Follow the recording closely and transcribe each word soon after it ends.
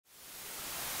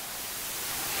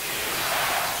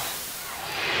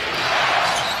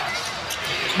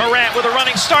Morant with a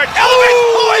running start. Elevates.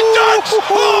 Oh, it dunks.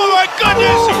 Oh, my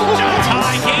goodness.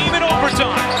 Tie game in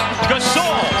overtime.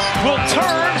 Gasol will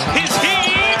turn his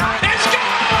heat. It's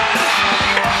gone.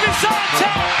 Memphis on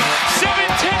top.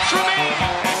 7-10 remaining.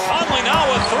 Conley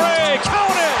now a three.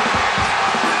 Count it.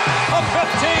 A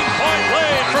 15-point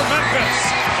lead for Memphis.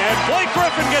 And Blake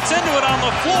Griffin gets into it on the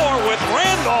floor with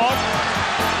Randolph.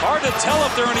 Hard to tell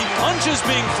if there are any punches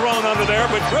being thrown under there,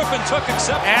 but Griffin took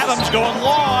acceptance. Adams going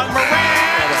long.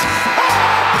 Morant. Oh,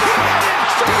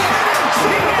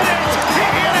 he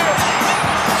hit it.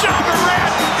 John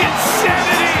Morant,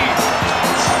 insanity.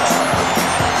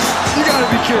 You gotta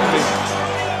be kidding me.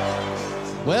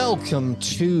 Welcome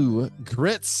to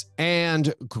Grits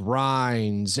and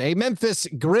Grinds, a Memphis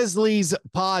Grizzlies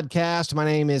podcast. My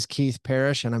name is Keith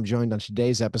Parrish, and I'm joined on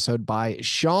today's episode by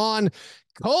Shawn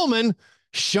Coleman.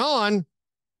 Shawn,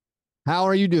 how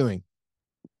are you doing?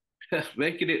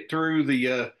 Making it through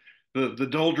the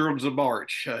doldrums of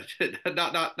March.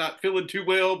 Not feeling too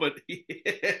well, but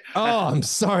Oh, I'm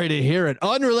sorry to hear it.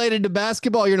 Unrelated to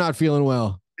basketball, you're not feeling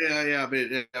well. yeah.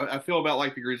 But I feel about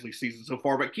like the Grizzlies season so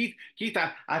far. But Keith,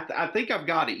 I think I've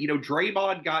got it. You know,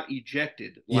 Draymond got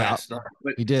ejected last night,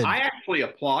 but he did. I actually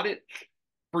applaud it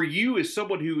for you as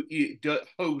someone who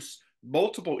hosts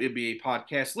multiple NBA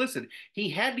podcasts. Listen, he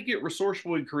had to get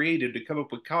resourceful and creative to come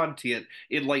up with content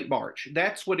in late March.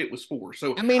 That's what it was for.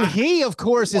 So I mean, he of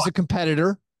course is a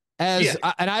competitor, and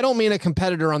I don't mean a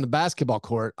competitor on the basketball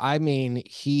court. I mean,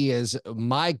 he is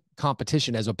my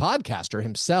competition as a podcaster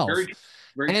himself.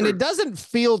 Very and true. It doesn't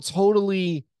feel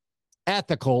totally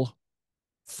ethical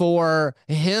for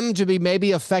him to be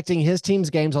maybe affecting his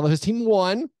team's games, although his team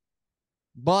won,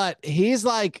 but he's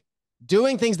like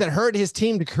doing things that hurt his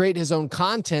team to create his own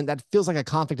content. That feels like a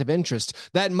conflict of interest.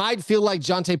 That might feel like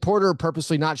Jonte Porter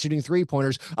purposely not shooting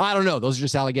three-pointers. I don't know. Those are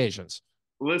just allegations.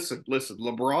 Listen.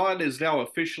 LeBron is now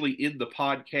officially in the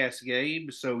podcast game,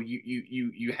 so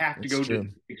you have to go to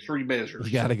extreme measures.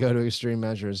 You got to go to extreme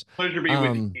measures. Pleasure being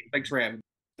with you. Thanks for having me.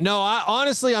 No,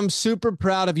 honestly, I'm super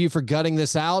proud of you for gutting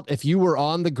this out. If you were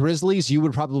on the Grizzlies, you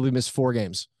would probably miss 4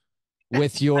 games.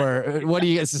 With your, what do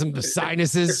you get? Some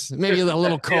sinuses, maybe a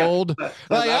little cold.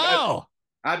 Yeah.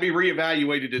 I'd be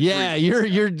reevaluated.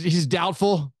 He's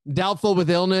doubtful with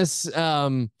illness.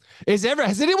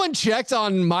 Has anyone checked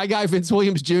on my guy Vince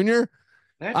Williams Jr.?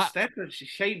 That's a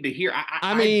shame to hear.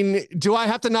 I mean, do I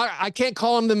have to not? I can't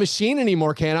call him the machine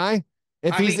anymore, can I?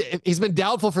 If he's been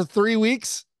doubtful for 3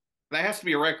 weeks, that has to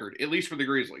be a record, at least for the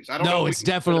Grizzlies. I don't know. No, it's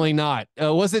definitely not.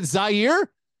 Was it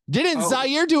Zaire? Didn't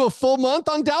Zaire do a full month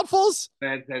on doubtfuls?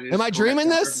 Am I dreaming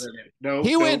this? No.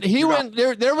 He went.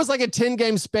 There was like a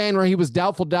 10-game span where he was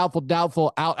doubtful,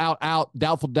 out,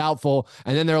 doubtful.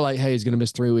 And then they're like, hey, he's going to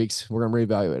miss 3 weeks. We're going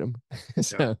to reevaluate him.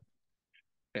 So.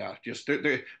 Yeah, just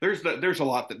there's a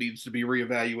lot that needs to be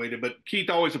reevaluated. But Keith,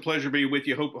 always a pleasure being with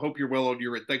you. Hope you're well on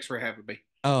your end. Thanks for having me.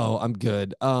 Oh, I'm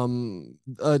good. Doldrums.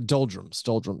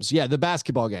 Yeah, the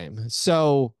basketball game.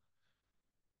 So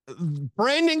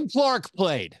Brandon Clarke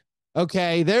played.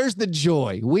 Okay, there's the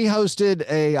joy. I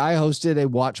hosted a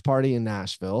watch party in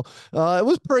Nashville. It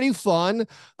was pretty fun,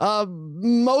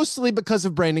 mostly because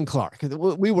of Brandon Clarke.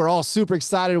 We were all super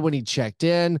excited when he checked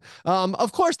in.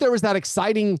 Of course, there was that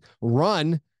exciting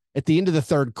run at the end of the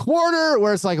third quarter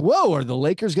where it's like, whoa, are the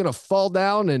Lakers going to fall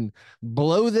down and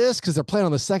blow this? Because they're playing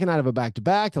on the second night of a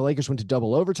back-to-back. The Lakers went to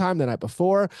double overtime the night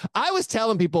before. I was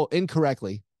telling people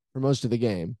incorrectly for most of the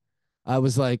game. I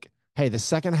was like, hey, the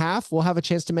second half, we'll have a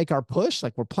chance to make our push.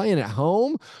 Like, we're playing at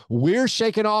home. We're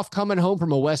shaking off coming home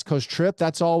from a West Coast trip.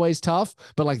 That's always tough.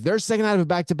 But like, their second night of a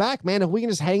back-to-back, man, if we can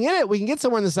just hang in it, we can get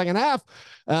somewhere in the second half.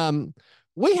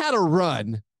 We had a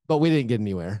run, but we didn't get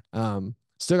anywhere.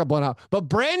 Still got blown out. But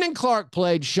Brandon Clarke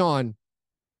played. Sean,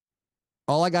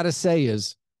 all I got to say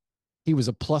is he was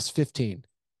a plus 15.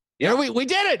 Yeah, we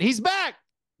did it. He's back.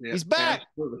 Yeah, he's back.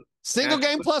 Absolutely. Single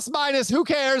game plus minus. Who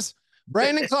cares?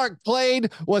 Brandon Clarke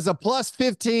played, was a plus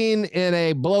 15 in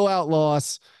a blowout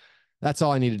loss. That's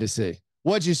all I needed to see.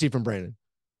 What'd you see from Brandon?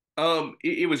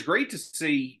 It was great to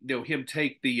see, him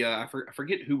take the, I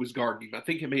forget who was guarding him. I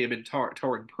think it may have been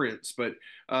Taurean Prince, but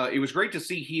it was great to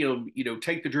see him,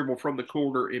 take the dribble from the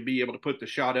corner and be able to put the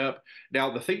shot up.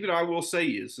 Now, the thing that I will say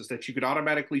is that you could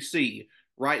automatically see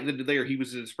right then and there he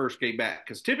was in his first game back.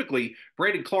 Because typically,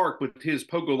 Brandon Clarke, with his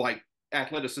pogo-like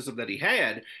athleticism that he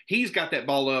had, he's got that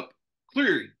ball up,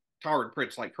 clearing Taurean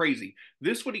Prince like crazy.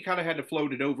 This one, he kind of had to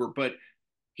float it over, but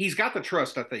he's got the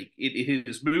trust, I think, in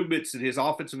his movements and his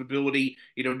offensive ability.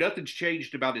 Nothing's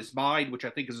changed about his mind, which I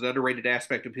think is an underrated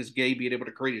aspect of his game, being able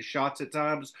to create his shots at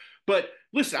times. But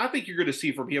listen, I think you're going to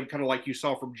see from him kind of like you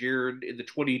saw from Jared in the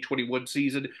 2021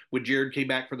 season when Jared came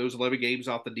back for those 11 games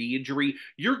off the knee injury.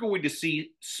 You're going to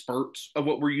see spurts of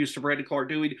what we're used to Brandon Clarke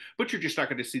doing, but you're just not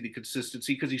going to see the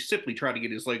consistency because he's simply trying to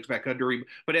get his legs back under him.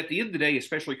 But at the end of the day,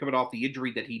 especially coming off the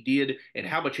injury that he did and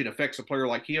how much it affects a player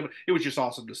like him, it was just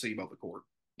awesome to see him on the court.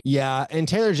 Yeah, and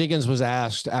Taylor Jenkins was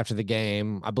asked after the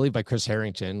game, I believe by Chris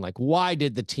Harrington, like, why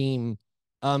did the team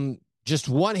just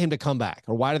want him to come back,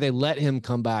 or why do they let him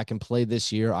come back and play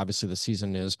this year? Obviously, the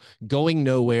season is going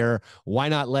nowhere. Why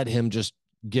not let him just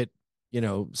get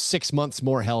 6 months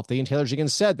more healthy? And Taylor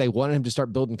Jenkins said they wanted him to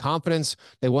start building confidence.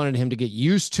 They wanted him to get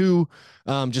used to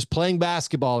just playing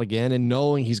basketball again and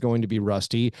knowing he's going to be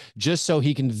rusty, just so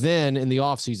he can then in the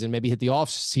offseason maybe hit the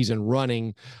offseason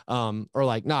running, or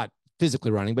like not physically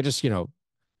running, but just,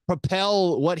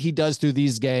 propel what he does through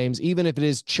these games, even if it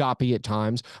is choppy at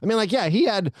times. I mean, like, yeah, he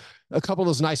had a couple of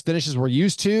those nice finishes we're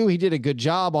used to. He did a good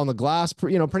job on the glass,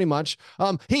 pretty much.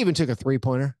 He even took a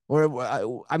 3-pointer.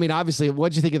 Or, I mean, obviously,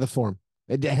 what'd you think of the form?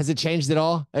 Has it changed at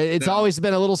all? It's always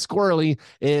been a little squirrely.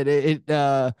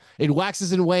 It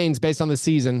waxes and wanes based on the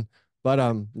season. But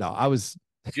no, I was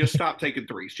just stop taking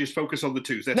threes. Just focus on the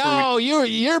twos. That's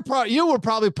you were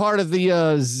probably part of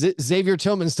the Xavier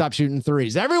Tillman stop shooting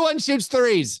threes. Everyone shoots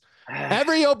threes.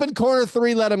 Every open corner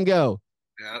three, let them go.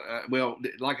 Well,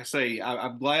 like I say,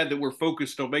 I'm glad that we're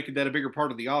focused on making that a bigger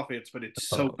part of the offense, but it's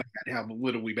so bad how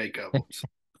little we make of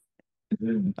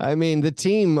them. I mean, the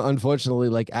team, unfortunately,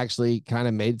 like actually kind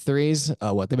of made threes.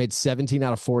 They made 17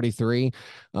 out of 43.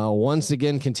 Once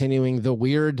again, continuing the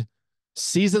weird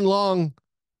season-long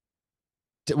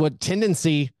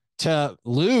tendency to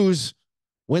lose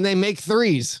when they make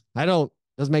threes. Doesn't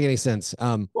make any sense.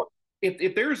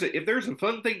 If there's a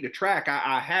fun thing to track,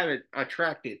 I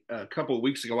tracked it a couple of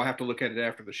weeks ago. I have to look at it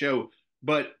after the show,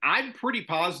 but I'm pretty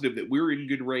positive that we're in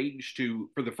good range to,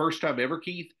 for the first time ever,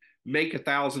 Keith, make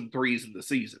 1,000 threes in the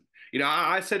season.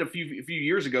 I said a few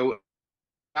years ago,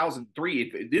 1,003.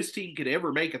 If this team could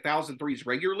ever make 1,000 threes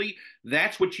regularly,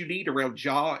 that's what you need around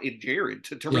Ja and Jared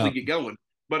to really get going.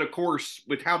 But of course,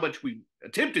 with how much we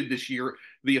attempted this year,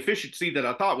 the efficiency that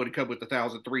I thought would come with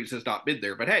 1,000 threes has not been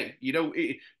there. But hey,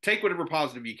 take whatever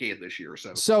positive you can this year.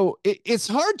 So it's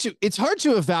hard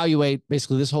to evaluate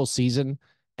basically this whole season.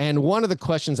 And one of the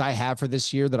questions I have for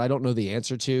this year that I don't know the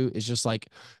answer to is just like,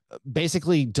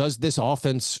 basically, does this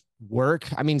offense work?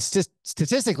 I mean,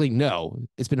 statistically, no,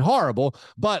 it's been horrible,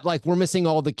 but like we're missing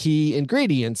all the key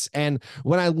ingredients. And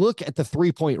when I look at the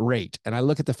 3-point rate and I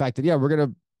look at the fact that, yeah, we're going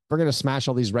to smash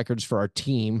all these records for our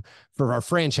team, for our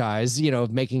franchise,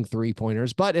 of making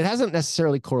 3-pointers, but it hasn't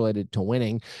necessarily correlated to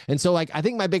winning. And so like, I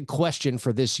think my big question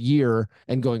for this year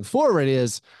and going forward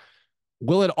is,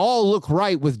 will it all look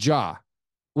right with Ja?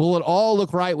 Will it all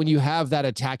look right when you have that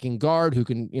attacking guard who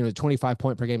can, 25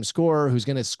 point per game scorer, who's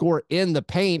going to score in the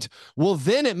paint? Well,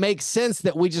 then it makes sense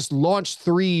that we just launch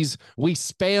threes. We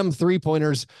spam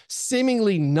 3-pointers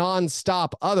seemingly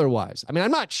nonstop otherwise. I mean,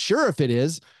 I'm not sure if it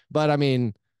is, but I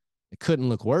mean, it couldn't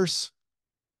look worse.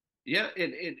 Yeah.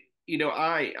 And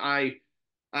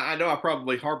I know I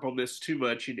probably harp on this too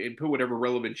much and put whatever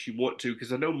relevance you want to,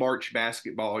 because I know March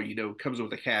basketball, comes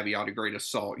with a caveat, a grain of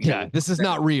salt. This is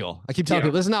not real. I keep telling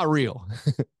people this is not real.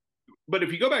 But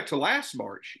if you go back to last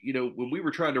March, when we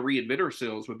were trying to reinvent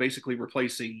ourselves with basically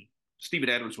replacing Steven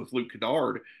Adams with Luke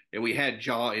Kennard, and we had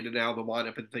Ja in and out of the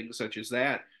lineup and things such as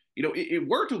that, it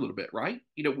worked a little bit, right?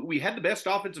 We had the best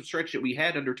offensive stretch that we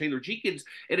had under Taylor Jenkins.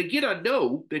 And again, I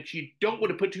know that you don't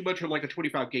want to put too much on like a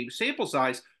 25-game sample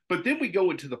size, but then we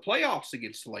go into the playoffs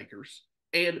against the Lakers.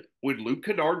 And when Luke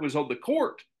Kennard was on the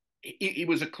court, it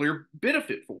was a clear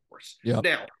benefit for us. Yep.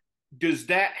 Now, does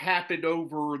that happen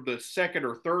over the second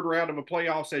or third round of a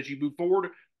playoffs as you move forward?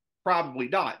 Probably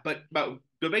not. But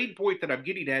the main point that I'm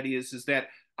getting at is that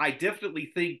I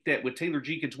definitely think that with Taylor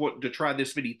Jenkins wanting to try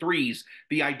this many threes,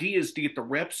 the idea is to get the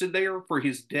reps in there for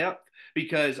his depth,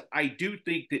 because I do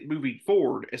think that moving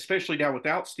forward, especially now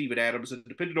without Steven Adams, and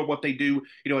depending on what they do,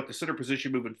 at the center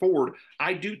position moving forward,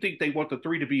 I do think they want the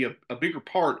three to be a bigger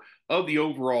part of the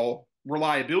overall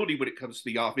reliability when it comes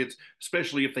to the offense,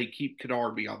 especially if they keep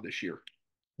Kennard beyond this year.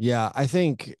 Yeah, I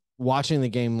think watching the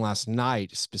game last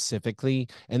night specifically,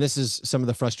 and this is some of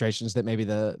the frustrations that maybe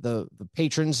the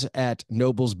patrons at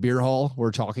Noble's Beer Hall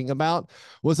were talking about,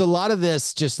 was a lot of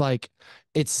this just like,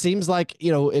 it seems like,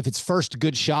 if it's first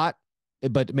good shot,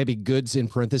 but maybe goods in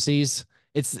parentheses,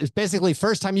 it's basically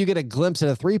first time you get a glimpse at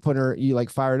a 3-pointer, you like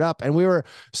fire it up. And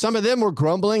some of them were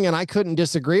grumbling, and I couldn't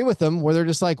disagree with them, where they're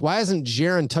just like, why hasn't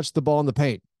Jaren touched the ball in the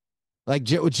paint? Like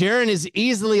Jaren is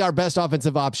easily our best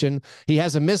offensive option. He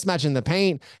has a mismatch in the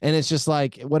paint, and it's just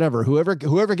like whatever.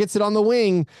 Whoever gets it on the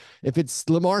wing, if it's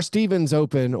Lamar Stevens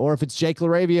open, or if it's Jake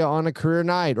LaRavia on a career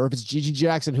night, or if it's Gigi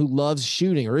Jackson who loves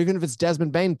shooting, or even if it's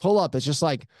Desmond Bane pull up, it's just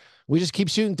like we just keep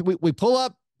shooting. We pull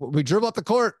up, we dribble up the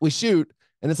court, we shoot,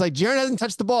 and it's like Jaren hasn't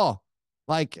touched the ball.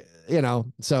 Like,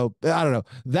 so I don't know.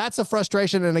 That's a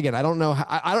frustration. And again, I don't know.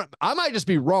 I might just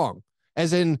be wrong.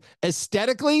 As in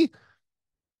aesthetically,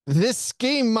 this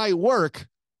scheme might work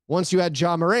once you add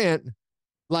Ja Morant.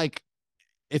 Like,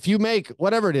 if you make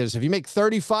whatever it is, if you make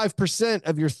 35%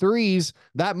 of your threes,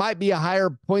 that might be a higher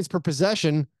points per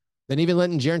possession than even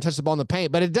letting Jaren touch the ball in the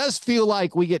paint. But it does feel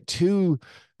like we get too,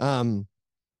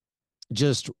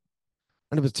 just, I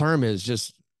don't know what the term is,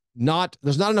 just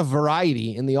there's not enough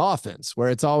variety in the offense where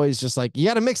it's always just like, you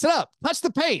got to mix it up, touch the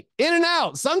paint, in and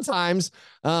out sometimes.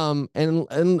 And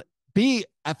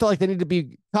I feel like they need to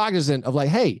be cognizant of like,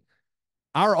 hey,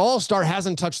 our all-star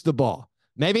hasn't touched the ball.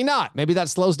 Maybe not. Maybe that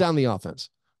slows down the offense.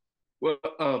 Well,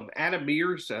 Adam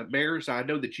Mears, I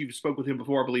know that you've spoke with him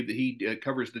before. I believe that he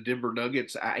covers the Denver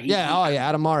Nuggets.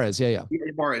 Adam Mares. Yeah.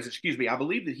 Mares, excuse me. I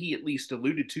believe that he at least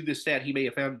alluded to this stat. He may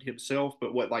have found it himself,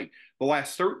 but the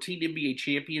last 13 NBA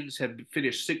champions have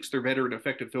finished sixth or better in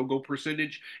effective field goal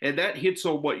percentage, and that hits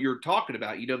on what you're talking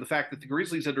about. The fact that the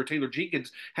Grizzlies under Taylor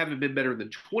Jenkins haven't been better than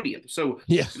 20th. So,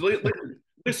 yeah.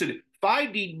 Listen,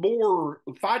 finding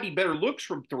better looks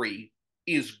from three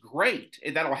is great,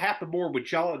 and that'll happen more with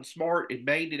John Smart and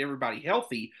Bane and everybody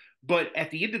healthy. But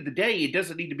at the end of the day, it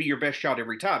doesn't need to be your best shot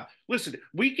every time. Listen,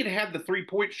 we can have the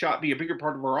three-point shot be a bigger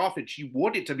part of our offense. You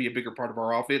want it to be a bigger part of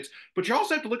our offense, but you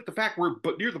also have to look at the fact we're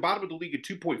near the bottom of the league in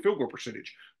two-point field goal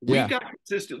percentage. We got to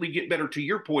consistently get better, to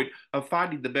your point, of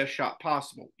finding the best shot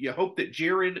possible. You hope that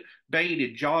Jaren, Bane,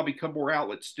 and Ja become more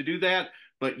outlets to do that,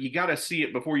 but you got to see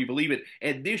it before you believe it.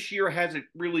 And this year hasn't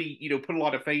really, put a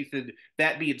lot of faith in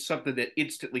that being something that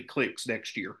instantly clicks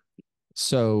next year.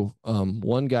 So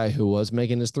one guy who was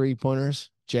making his three-pointers,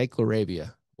 Jake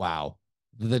LaRavia. Wow.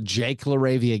 The Jake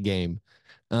LaRavia game.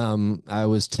 I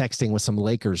was texting with some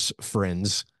Lakers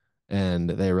friends, and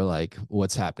they were like,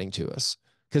 what's happening to us?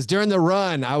 Because during the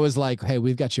run, I was like, hey,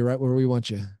 we've got you right where we want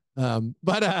you.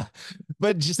 But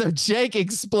so Jake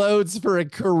explodes for a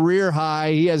career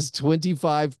high. He has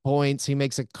 25 points. He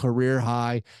makes a career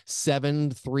high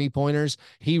 7 3-pointers.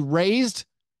 He raised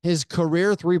his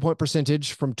career 3-point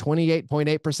percentage from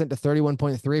 28.8% to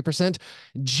 31.3%.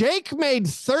 Jake made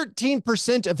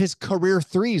 13% of his career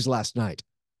threes last night.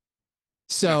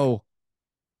 So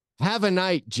have a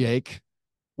night, Jake.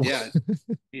 Yeah.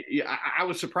 I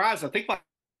was surprised. I think like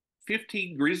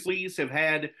 15 Grizzlies have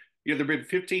had, there have been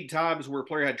 15 times where a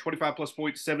player had 25 plus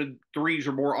points, 7 threes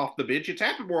or more off the bench. It's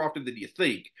happened more often than you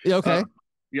think. Okay.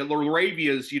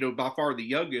 LaRavia is, by far the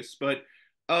youngest, but,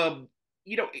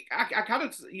 I kind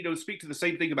of, speak to the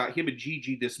same thing about him and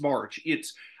Gigi this March.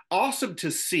 It's awesome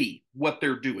to see what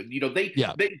they're doing.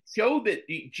 They show that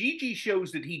Gigi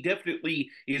shows that he definitely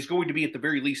is going to be at the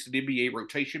very least an NBA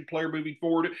rotation player moving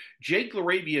forward. Jake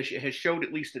LaRavia has shown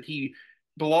at least that he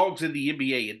belongs in the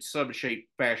NBA in some shape,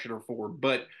 fashion, or form.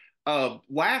 But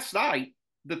last night,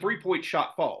 the 3-point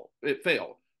shot fell.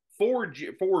 For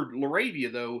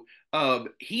LaRavia, though,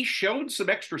 he's shown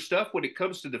some extra stuff when it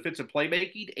comes to defensive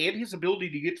playmaking and his ability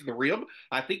to get to the rim.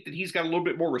 I think that he's got a little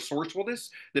bit more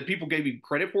resourcefulness that people gave him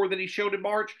credit for than he showed in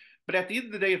March. But at the end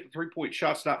of the day, if the 3-point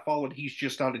shot's not falling, he's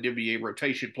just not an NBA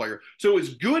rotation player. So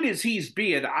as good as he's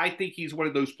been, I think he's one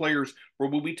of those players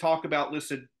where when we talk about,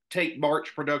 take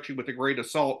March production with a grain of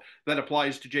salt, that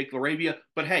applies to Jake LaRavia.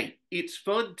 But hey, it's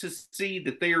fun to see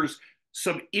that there's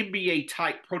some NBA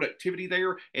type productivity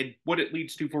there, and what it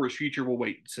leads to for his future, we'll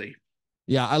wait and see.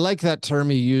 Yeah, I like that term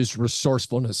he used,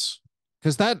 resourcefulness,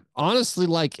 because that honestly,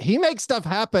 he makes stuff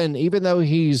happen even though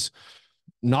he's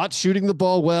not shooting the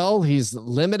ball well. He's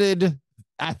limited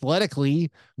athletically,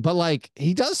 but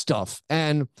he does stuff.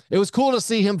 And it was cool to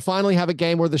see him finally have a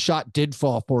game where the shot did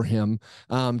fall for him,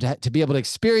 to be able to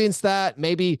experience that.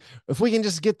 Maybe if we can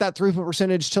just get that 3-point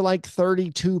percentage to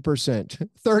 32%,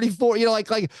 34,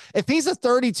 if he's a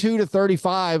 32 to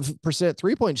 35%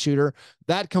 3-point shooter,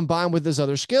 that combined with his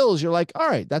other skills, you're like, all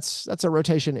right, that's a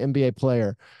rotation NBA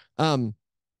player.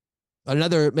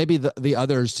 Another, maybe the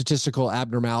other statistical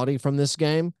abnormality from this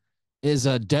game is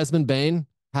Desmond Bane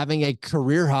having a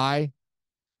career high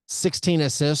 16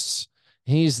 assists.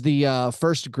 He's the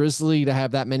first Grizzly to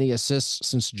have that many assists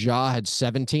since Ja had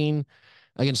 17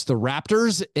 against the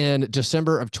Raptors in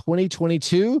December of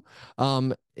 2022.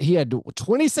 He had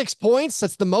 26 points.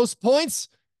 That's the most points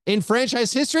in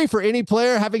franchise history for any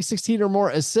player having 16 or more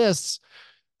assists.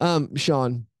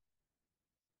 Shawn,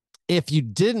 if you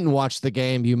didn't watch the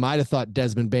game, you might have thought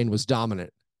Desmond Bane was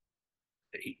dominant.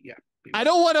 Yeah. I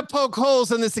don't want to poke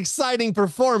holes in this exciting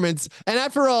performance. And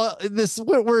after all,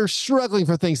 we're struggling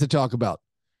for things to talk about.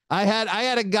 I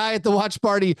had a guy at the watch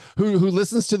party who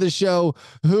listens to the show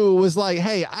who was like,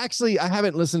 hey, actually, I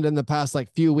haven't listened in the past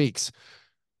like few weeks.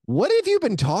 What have you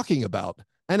been talking about?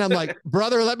 And I'm like,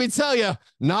 brother, let me tell you,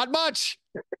 not much.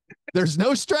 There's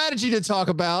no strategy to talk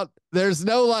about. There's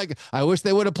no like, I wish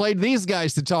they would have played these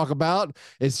guys to talk about.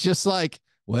 It's just like,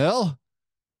 well,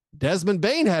 Desmond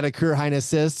Bane had a career high in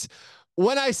assists.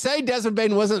 When I say Desmond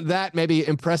Bane wasn't that maybe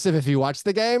impressive if you watch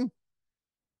the game,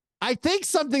 I think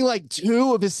something like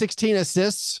 2 of his 16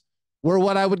 assists were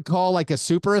what I would call like a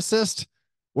super assist,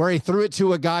 where he threw it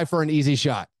to a guy for an easy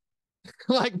shot.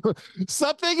 Like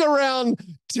something around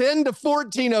 10 to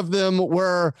 14 of them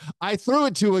where I threw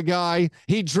it to a guy,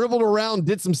 he dribbled around,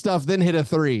 did some stuff, then hit a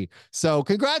 3. So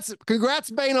congrats,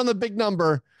 Bane, on the big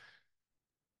number.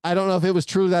 I don't know if it was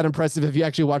truly that impressive if you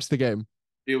actually watched the game.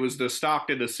 It was the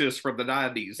Stockton assist from the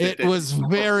 90s. It was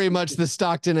very much the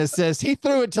Stockton assist. He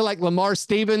threw it to like Lamar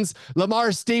Stevens.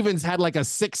 Lamar Stevens had like a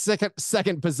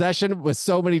 6-second possession with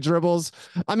so many dribbles.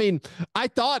 I mean, I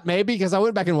thought maybe, because I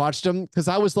went back and watched him, because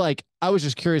I was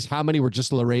just curious how many were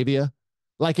just LaRavia.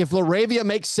 Like if LaRavia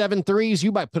makes 7 threes,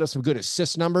 you might put up some good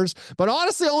assist numbers. But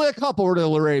honestly, only a couple were to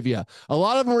LaRavia. A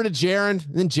lot of them were to Jaren.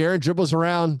 Then Jaren dribbles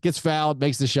around, gets fouled,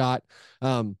 makes the shot.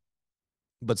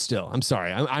 But still, I'm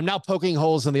sorry. I'm now poking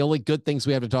holes in the only good things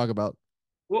we have to talk about.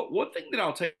 Well, one thing that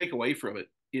I'll take away from it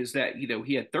is that,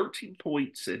 he had 13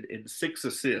 points and 6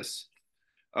 assists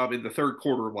in the third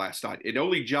quarter of last night. And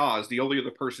only Jaws, the only other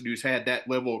person who's had that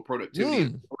level of productivity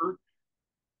in the quarter.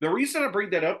 The reason I bring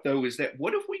that up, though, is that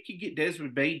what if we could get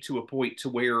Desmond Bane to a point to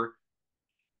where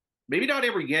maybe not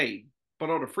every game, but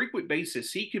on a frequent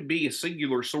basis, he can be a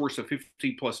singular source of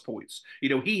 15-plus points.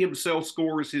 He himself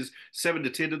scores his 7 to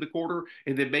 10 in the quarter,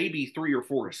 and then maybe 3 or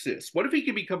 4 assists. What if he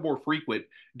can become more frequent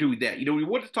doing that? We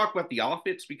want to talk about the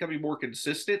offense becoming more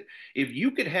consistent. If you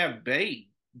could have Bane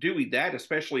doing that,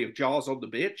 especially if Jaw's on the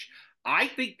bench, I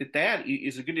think that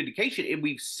is a good indication, and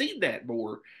we've seen that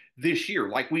more this year.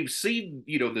 Like we've seen,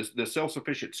 the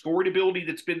self-sufficient scoring ability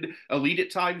that's been elite at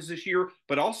times this year,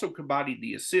 but also combining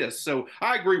the assists. So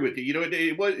I agree with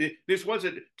you. This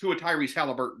wasn't to a Tyrese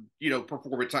Halliburton,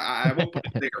 performance. I won't put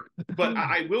it there, but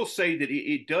I will say that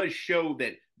it does show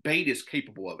that Bane is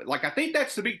capable of it. Like, I think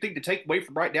that's the big thing to take away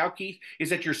from right now, Keith, is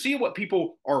that you're seeing what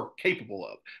people are capable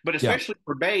of. But especially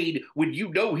for Bane, when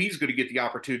he's going to get the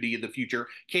opportunity in the future,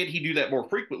 can he do that more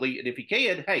frequently? And if he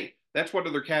can, hey, that's one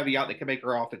other caveat that can make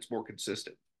our offense more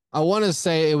consistent. I want to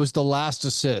say it was the last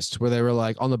assist where they were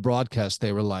like, on the broadcast,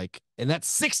 they were like, and that's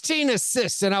 16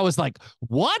 assists. And I was like,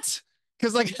 what?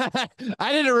 Because like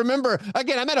I didn't remember.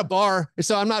 Again, I'm at a bar,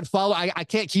 so I'm not following. I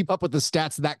can't keep up with the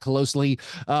stats that closely.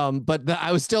 But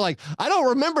I was still like, I don't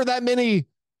remember that many.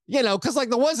 Because like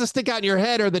the ones that stick out in your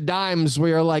head are the dimes where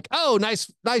you're like, oh,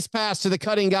 nice pass to the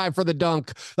cutting guy for the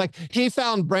dunk. Like he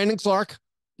found Brandon Clarke.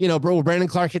 Brandon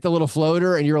Clarke hit the little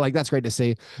floater, and you're like, that's great to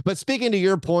see. But speaking to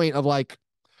your point of like,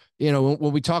 when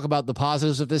we talk about the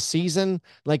positives of this season,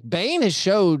 like Bane has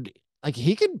showed like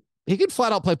he could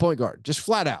flat out play point guard, just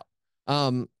flat out.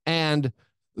 And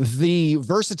the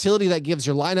versatility that gives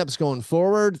your lineups going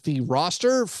forward, the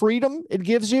roster freedom it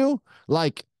gives you,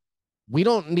 like we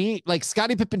don't need like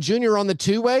Scottie Pippen Jr. on the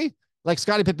 2-way. Like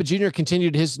Scottie Pippen Jr.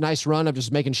 continued his nice run of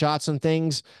just making shots and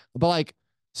things, but like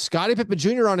Scottie Pippen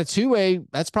Jr. on a 2-way,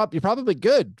 that's probably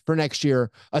good for next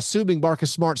year, assuming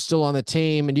Marcus Smart's still on the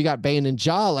team and you got Bane and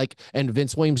Ja, and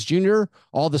Vince Williams Jr.,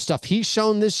 all the stuff he's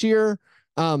shown this year.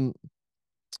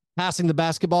 Passing the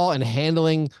basketball and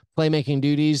handling playmaking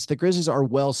duties, the Grizzlies are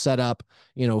well set up,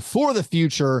 for the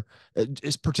future,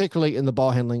 is particularly in the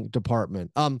ball handling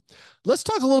department. Let's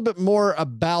talk a little bit more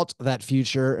about that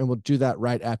future, and we'll do that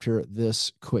right after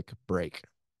this quick break.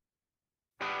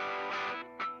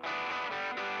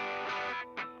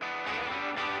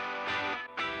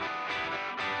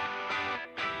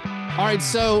 All right,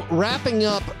 so wrapping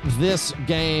up this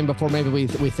game before maybe we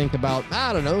think about,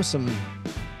 I don't know, some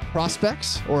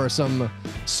prospects or some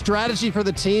strategy for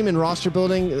the team and roster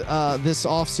building this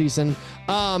offseason.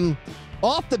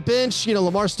 Off the bench,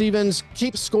 Lamar Stevens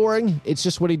keeps scoring. It's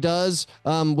just what he does.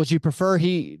 Would you prefer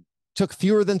he took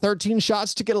fewer than 13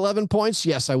 shots to get 11 points?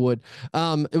 Yes, I would.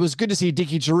 It was good to see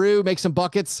Dickie Giroux make some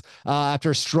buckets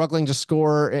after struggling to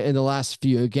score in the last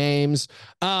few games.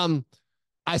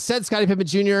 I said Scottie Pippen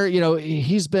Jr.,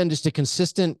 he's been just a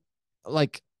consistent,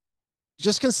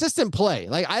 consistent play.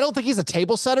 Like, I don't think he's a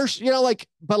table setter,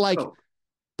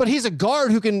 but he's a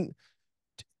guard who can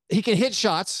hit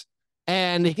shots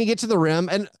and he can get to the rim.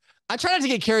 And I try not to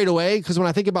get carried away because when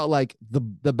I think about like the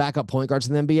backup point guards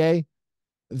in the NBA,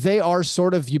 they are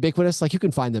sort of ubiquitous. Like you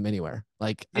can find them anywhere.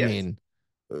 Like, I Yes. mean,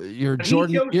 you're And he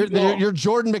Jordan, shows you all. you're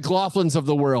Jordan McLaughlins of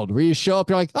the world where you show up,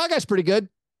 you're like, oh, that guy's pretty good.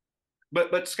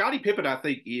 But Scottie Pippen, I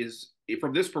think, is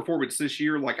from this performance this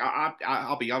year. Like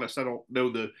I'll be honest, I don't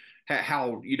know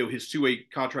how his 2-way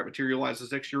contract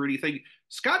materializes next year or anything.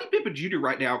 Scottie Pippen Jr.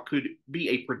 right now could be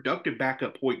a productive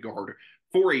backup point guard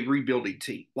for a rebuilding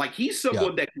team. Like he's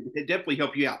someone that can definitely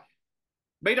help you out.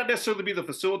 May not necessarily be the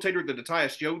facilitator that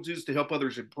Tyus Jones is to help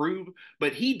others improve,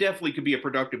 but he definitely could be a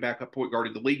productive backup point guard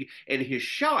in the league. And his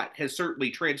shot has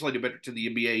certainly translated better to the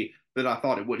NBA than I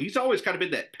thought it would. He's always kind of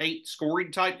been that paint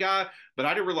scoring type guy, but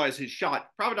I didn't realize his shot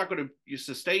probably not going to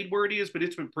sustain where it is, but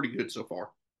it's been pretty good so far.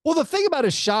 Well, the thing about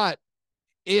his shot,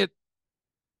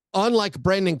 unlike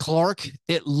Brandon Clarke,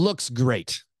 it looks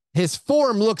great. His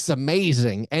form looks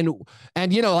amazing. And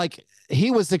like he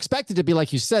was expected to be,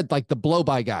 like you said, like the blow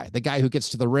by guy, the guy who gets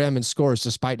to the rim and scores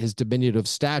despite his diminutive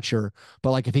stature.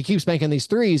 But like, if he keeps making these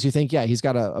threes, you think, yeah, he's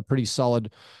got a pretty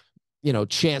solid,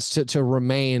 chance to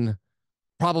remain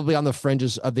probably on the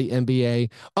fringes of the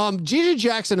NBA. GG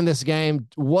Jackson in this game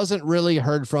wasn't really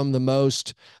heard from the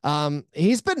most.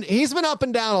 He's been up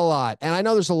and down a lot. And I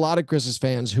know there's a lot of Grizzlies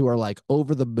fans who are like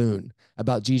over the moon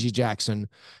about GG Jackson.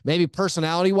 Maybe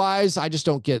personality wise, I just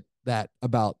don't get that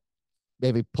about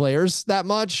maybe players that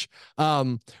much.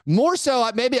 More so,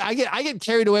 maybe I get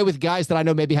carried away with guys that I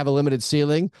know maybe have a limited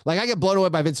ceiling. Like I get blown away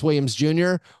by Vince Williams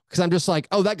Jr. because I'm just like,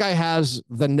 oh, that guy has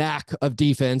the knack of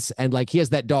defense and like he has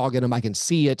that dog in him. I can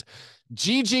see it.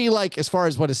 GG, like as far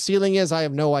as what his ceiling is, I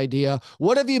have no idea.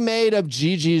 What have you made of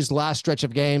GG's last stretch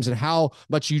of games and how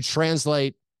much you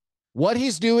translate what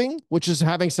he's doing, which is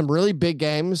having some really big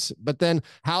games, but then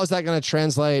how is that going to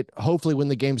translate hopefully when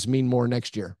the games mean more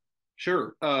next year?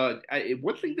 Sure.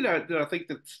 One thing that I think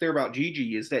that's there about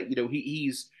Gigi is that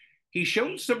he's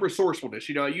shown some resourcefulness.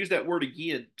 I use that word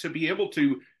again to be able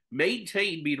to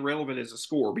maintain being relevant as a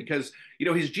scorer because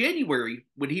his January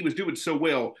when he was doing so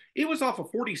well, it was off a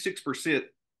 46%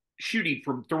 shooting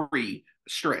from three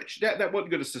stretch. That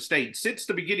wasn't going to sustain. Since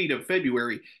the beginning of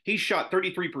February, he shot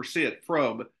 33%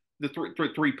 from the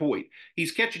three-point.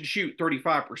 He's catch and shoot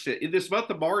 35%. In this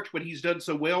month of March, when he's done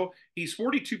so well, he's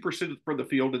 42% from the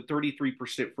field and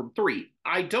 33% from three.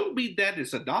 I don't mean that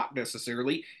as a knock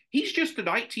necessarily. He's just a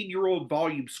 19-year-old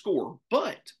volume scorer.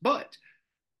 But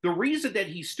the reason that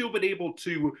he's still been able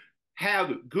to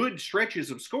have good stretches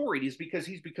of scoring is because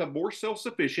he's become more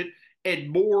self-sufficient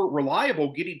and more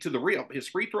reliable getting to the rim. His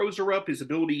free throws are up. His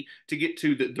ability to get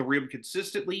to the rim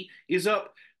consistently is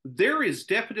up. There is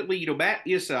definitely, Matt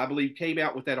Issa, I believe, came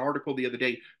out with that article the other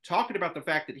day talking about the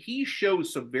fact that he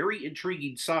shows some very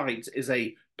intriguing signs as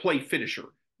a play finisher,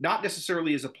 not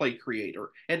necessarily as a play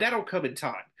creator, and that'll come in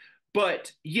time.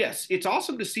 But yes, it's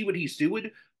awesome to see what he's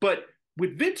doing, but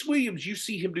with Vince Williams, you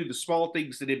see him do the small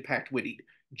things that impact winning.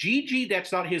 GG,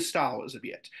 that's not his style as of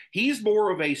yet. He's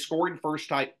more of a scoring first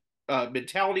type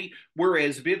mentality,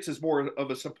 whereas Vince is more of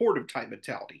a supportive type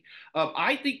mentality.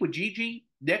 I think with GG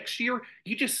next year,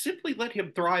 you just simply let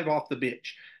him thrive off the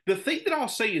bench. The thing that I'll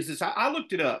say is this: I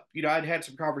looked it up. I'd had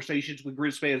some conversations with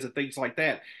Grizz fans and things like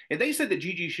that, and they said that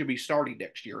GG should be starting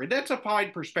next year, and that's a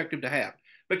fine perspective to have.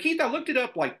 But Keith, I looked it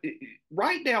up. Like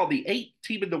right now, the 8th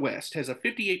team in the West has a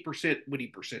 58%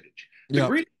 winning percentage. The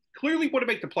Grizzlies clearly want to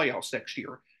make the playoffs next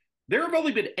year. There have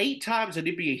only been 8 times in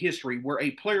NBA history where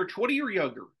a player 20 or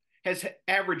younger has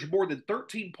averaged more than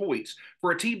 13 points for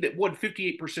a team that won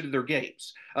 58% of their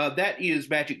games. That is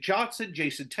Magic Johnson,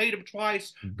 Jason Tatum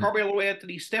twice, Carmelo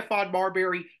Anthony, Stephon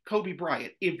Marbury, Kobe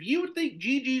Bryant. If you think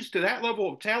Gigi's to that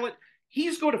level of talent,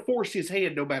 he's going to force his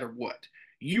hand no matter what.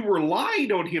 You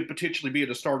relying on him potentially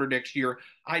being a starter next year,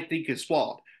 I think is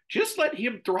flawed. Just let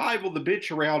him thrive on the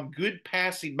bench around good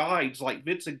passing minds like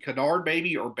Vincent Kennard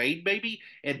maybe or Bane maybe,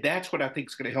 and that's what I think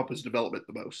is going to help his development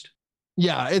the most.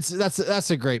 Yeah,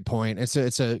 that's a great point. It's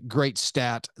a great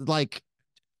stat. Like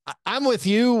I'm with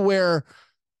you where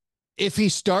if he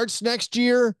starts next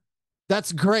year,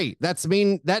 that's great.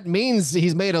 That means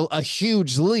he's made a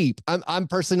huge leap. I'm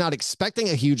personally not expecting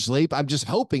a huge leap. I'm just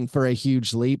hoping for a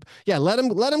huge leap. Yeah, let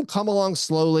him come along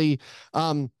slowly.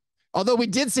 Although we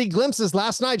did see glimpses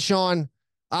last night, Shawn.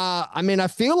 I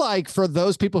feel like for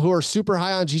those people who are super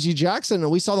high on GG Jackson,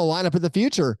 and we saw the lineup of the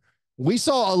future, we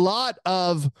saw a lot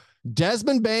of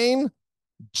Desmond Bane,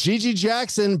 GG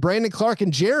Jackson, Brandon Clarke,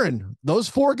 and Jaren. Those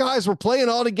 4 guys were playing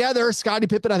all together. Scottie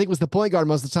Pippen, I think, was the point guard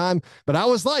most of the time. But I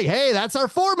was like, hey, that's our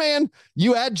 4-man.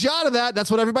 You add Ja to that.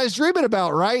 That's what everybody's dreaming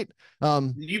about, right?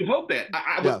 You hope that.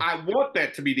 I want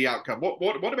that to be the outcome.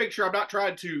 Want to make sure I'm not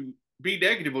trying to be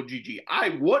negative on Gigi. I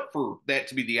want for that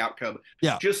to be the outcome.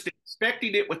 Yeah. Just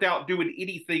expecting it without doing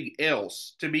anything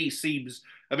else to me seems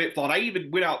a bit flawed. I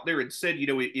even went out there and said,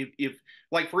 if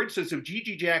like for instance, if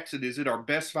Gigi Jackson is in our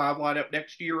best five lineup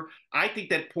next year, I think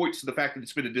that points to the fact that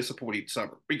it's been a disappointing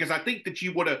summer, because I think that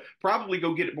you want to probably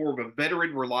go get more of a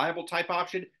veteran, reliable type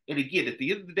option. And again, at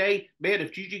the end of the day, man,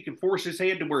 if Gigi can force his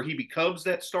hand to where he becomes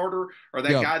that starter or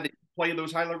that guy that can play in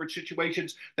those high leverage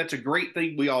situations, that's a great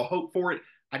thing. We all hope for it.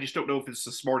 I just don't know if it's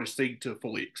the smartest thing to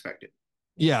fully expect it.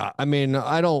 Yeah, I mean,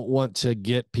 I don't want to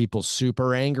get people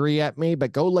super angry at me,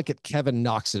 but go look at Kevin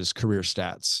Knox's career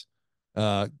stats.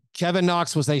 Kevin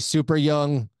Knox was a super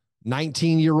young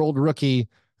 19-year-old rookie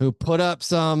who put up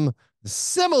some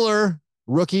similar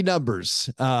rookie numbers.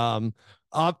 I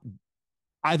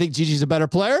think Gigi's a better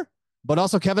player, but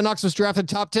also Kevin Knox was drafted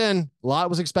top 10. A lot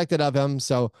was expected of him.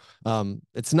 So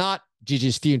it's not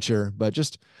Gigi's future, but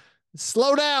just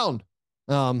slow down.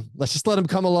 Let's just let him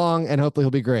come along and hopefully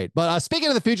he'll be great. But speaking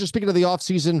of the future, speaking of the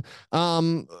offseason,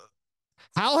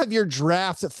 how have your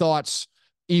draft thoughts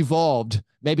evolved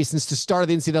maybe since the start of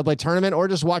the NCAA tournament or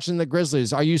just watching the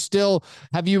Grizzlies? Are you still,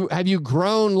 have you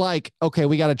grown like, okay,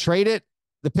 we got to trade it,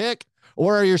 the pick,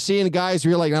 or are you seeing guys where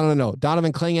you're like, I don't know,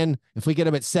 Donovan Clingan, if we get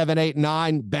him at 7, 8,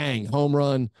 9, bang, home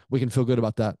run, we can feel good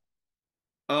about that?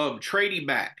 Trading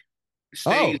back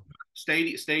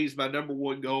stays my number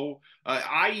one goal.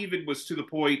 I even was to the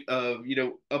point of,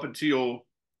 up until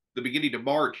the beginning of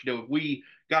March, if we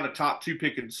got a top 2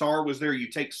 pick and Sarr was there, you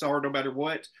take Sarr no matter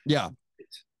what. Yeah.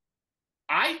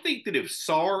 I think that if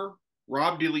Sarr,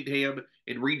 Rob Dillingham,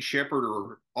 and Reed Shepherd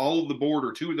are all on the board,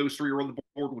 or 2 of those 3 are on the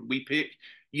board when we pick,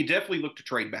 you definitely look to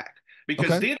trade back.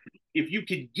 Because then if you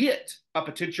can get a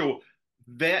potential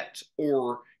vet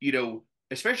or,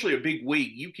 especially a big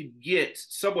wing, you can get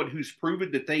someone who's proven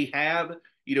that they have,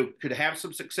 could have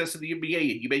some success in the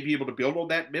NBA, and you may be able to build on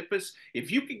that in Memphis.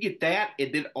 If you can get that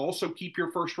and then also keep your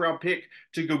first round pick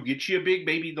to go get you a big,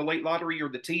 maybe in the late lottery or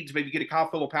the teens, maybe get a Kyle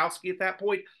Filipowski at that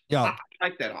point, I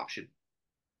like that option.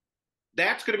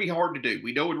 That's going to be hard to do.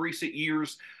 We know in recent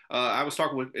years, I was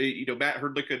talking with, Matt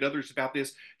Herdlick and others about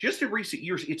this. Just in recent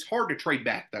years, it's hard to trade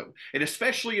back, though. And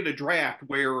especially in a draft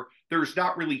where there's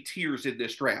not really tiers in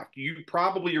this draft. You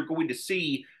probably are going to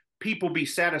see people be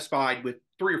satisfied with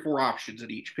 3 or 4 options in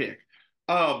each pick.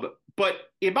 But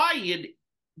in my end,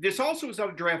 this also is not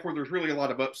a draft where there's really a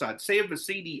lot of upside. Sam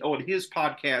Vecini on his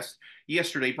podcast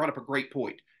yesterday brought up a great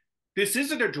point. This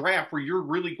isn't a draft where you're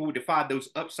really going to find those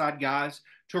upside guys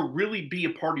to really be a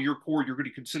part of your core you're going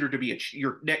to consider to be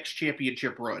your next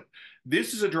championship run.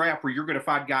 This is a draft where you're going to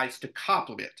find guys to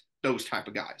complement those type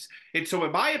of guys. And so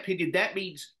in my opinion, that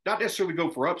means not necessarily go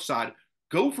for upside,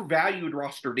 go for value and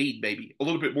roster need maybe a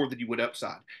little bit more than you would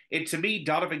upside. And to me,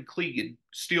 Donovan Clingan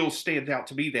still stands out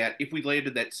to me that if we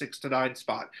landed that 6 to 9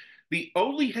 spot. The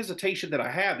only hesitation that I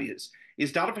have is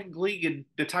Donovan Clingan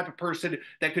the type of person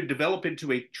that could develop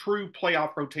into a true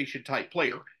playoff rotation type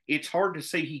player? It's hard to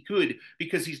say he could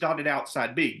because he's not an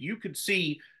outside big. You could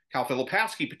see Kyle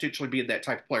Filipowski potentially being that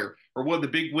type of player, or one of the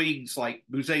big wings like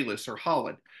Buzelis or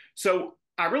Holland. So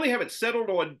I really haven't settled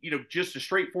on, just a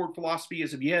straightforward philosophy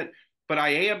as of yet, but I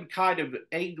am kind of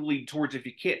angling towards, if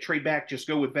you can't trade back, just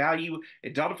go with value.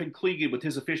 And Donovan Clingan, with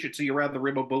his efficiency around the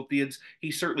rim on both ends,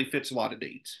 he certainly fits a lot of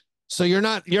needs. So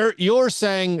you're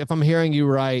saying, if I'm hearing you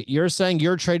right, you're saying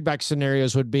your trade back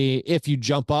scenarios would be if you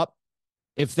jump up,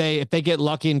 if they get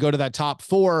lucky and go to that top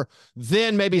 4,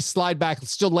 then maybe slide back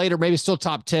still later, maybe still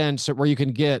top 10, so where you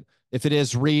can get, if it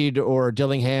is Reed or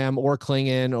Dillingham or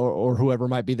Clingan or whoever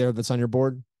might be there that's on your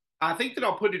board. I think that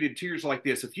I'll put it in tiers like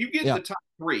this. If you get the top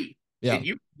 3 and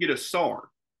you get a Sarr,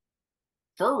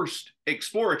 first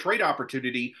explore a trade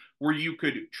opportunity where you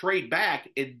could trade back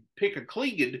and pick a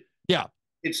Clingan. Yeah.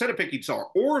 Instead of picking Sarr.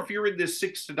 Or if you're in this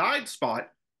 6 to 9 spot,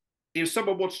 if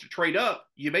someone wants to trade up,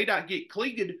 you may not get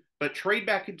Clingan, but trade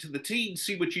back into the teens,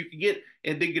 see what you can get,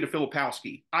 and then get a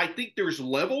Filipowski. I think there's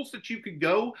levels that you can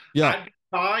go. Yeah. I'd be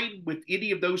fine with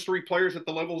any of those 3 players at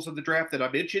the levels of the draft that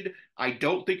I mentioned. I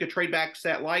don't think a trade back's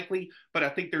that likely, but I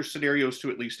think there's scenarios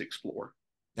to at least explore.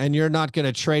 And you're not going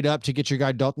to trade up to get your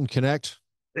guy Dalton Connect?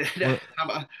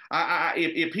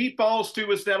 If he falls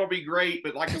to us, that'll be great.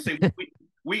 But like I say,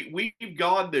 we've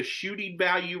gone the shooting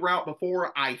value route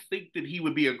before. I think that he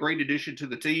would be a great addition to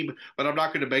the team, but I'm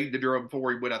not going to bang the drum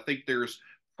for him when I think there's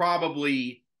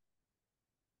probably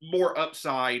more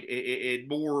upside and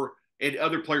more and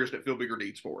other players that fill bigger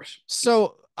needs for us.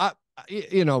 So I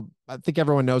think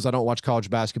everyone knows I don't watch college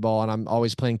basketball, and I'm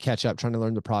always playing catch up, trying to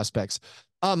learn the prospects.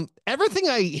 Everything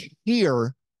I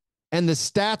hear and the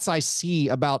stats I see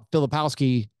about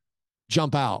Filipowski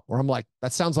jump out, where I'm like,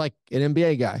 that sounds like an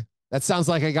NBA guy. That sounds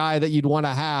like a guy that you'd want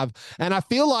to have. And I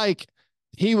feel like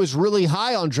he was really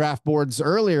high on draft boards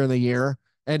earlier in the year,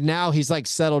 and now he's like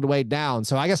settled way down.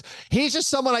 So I guess he's just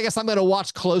someone I guess I'm going to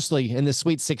watch closely in the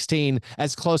Sweet 16,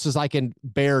 as close as I can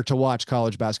bear to watch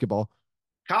college basketball.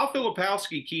 Kyle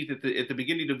Filipowski, Keith, at the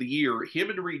beginning of the year, him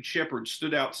and Reed Sheppard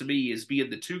stood out to me as being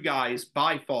the two guys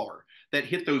by far that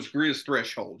hit those Grizz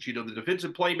thresholds. You know, the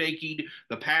defensive playmaking,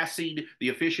 the passing, the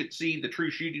efficiency, the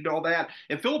true shooting, all that.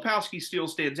 And Filipowski still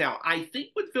stands out. I think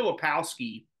with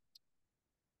Filipowski,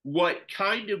 what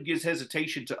kind of gives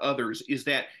hesitation to others is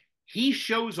that he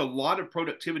shows a lot of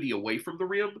productivity away from the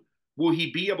rim. Will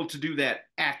he be able to do that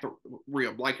at the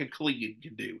rim like a Clingan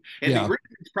can do? And the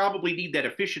Grizzlies probably need that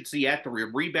efficiency at the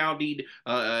rim, rebounding,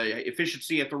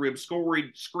 efficiency at the rim,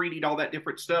 scoring, screening, all that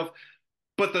different stuff.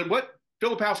 But what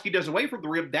Filipowski does away from the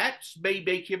rim, that may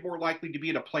make him more likely to be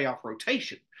in a playoff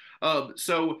rotation.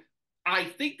 So I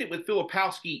think that with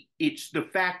Filipowski, it's the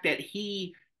fact that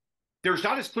there's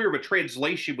not as clear of a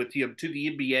translation with him to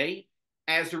the NBA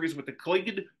as there is with the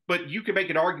Clingan, but you can make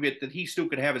an argument that he still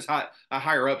could have a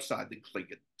higher upside than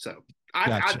Clingan. So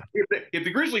if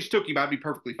the Grizzlies took him, I'd be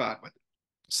perfectly fine with it.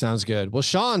 Sounds good. Well,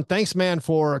 Shawn, thanks, man,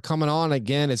 for coming on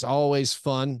again. It's always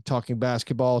fun talking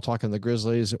basketball, talking the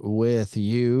Grizzlies with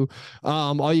you.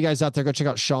 All you guys out there, go check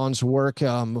out Shawn's work.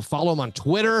 Follow him on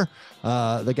Twitter.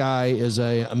 The guy is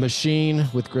a machine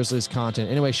with Grizzlies content.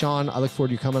 Anyway, Shawn, I look forward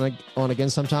to you coming on again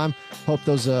sometime. Hope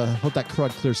that crud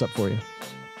clears up for you.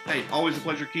 Hey, always a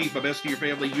pleasure, Keith. My best to your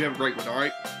family. You have a great one, all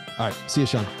right? All right. See you,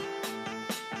 Shawn.